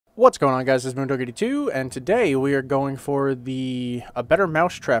What's going on, guys? This is Moondog82, and today we are going for the Better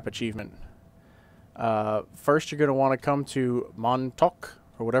Mousetrap achievement. First, you're going to want to come to Montauk,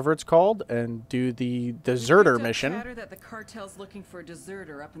 or whatever it's called, and do the deserter mission. That the cartel's looking for a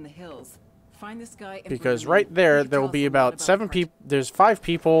deserter up in the hills. Find this guy. Because right there will be about 7 people. There's 5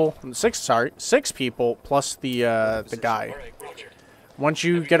 people, 6 people plus the guy. Once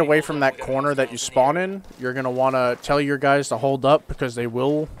you get away from that corner that you spawn in, you're going to want to tell your guys to hold up because they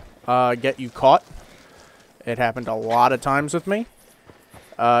will get you caught. It happened a lot of times with me.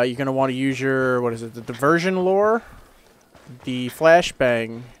 You're going to want to use your, the diversion lure, the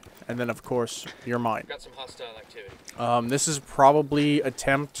flashbang, and then, of course, your mine. Got some hostile activity. This is probably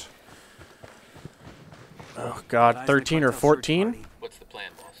attempt, 13 or 14. What's the plan,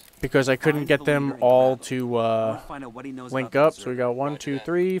 boss? Because I couldn't get them all to link up. So we got 1, 2,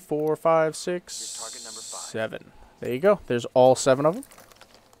 3, 4, 5, 6, 7. There you go. There's all 7 of them.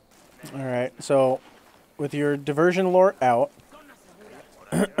 Alright, so with your diversion lure out,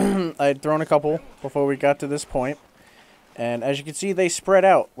 I'd thrown a couple before we got to this point. And as you can see, they spread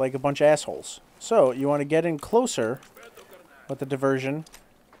out like a bunch of assholes. So you want to get in closer with the diversion.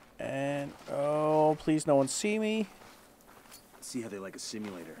 And, oh, please no one see me. See how they like a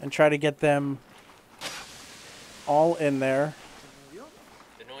simulator. And try to get them all in there.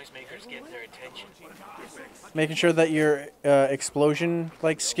 The noisemakers get their attention. Making sure that your explosion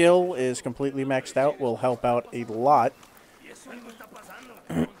skill is completely maxed out will help out a lot.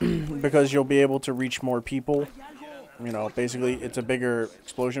 Because you'll be able to reach more people. You know, basically it's a bigger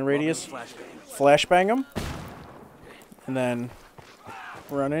explosion radius. Flashbang them. And then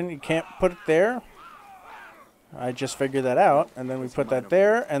run in. You can't put it there. I just figured that out, and then we put that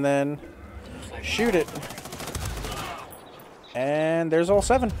there, and then shoot it. And there's all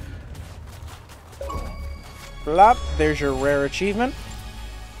 7. Blop, there's your rare achievement.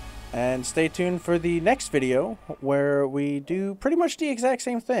 And stay tuned for the next video, where we do pretty much the exact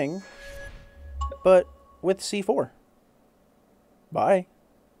same thing, but with C4. Bye.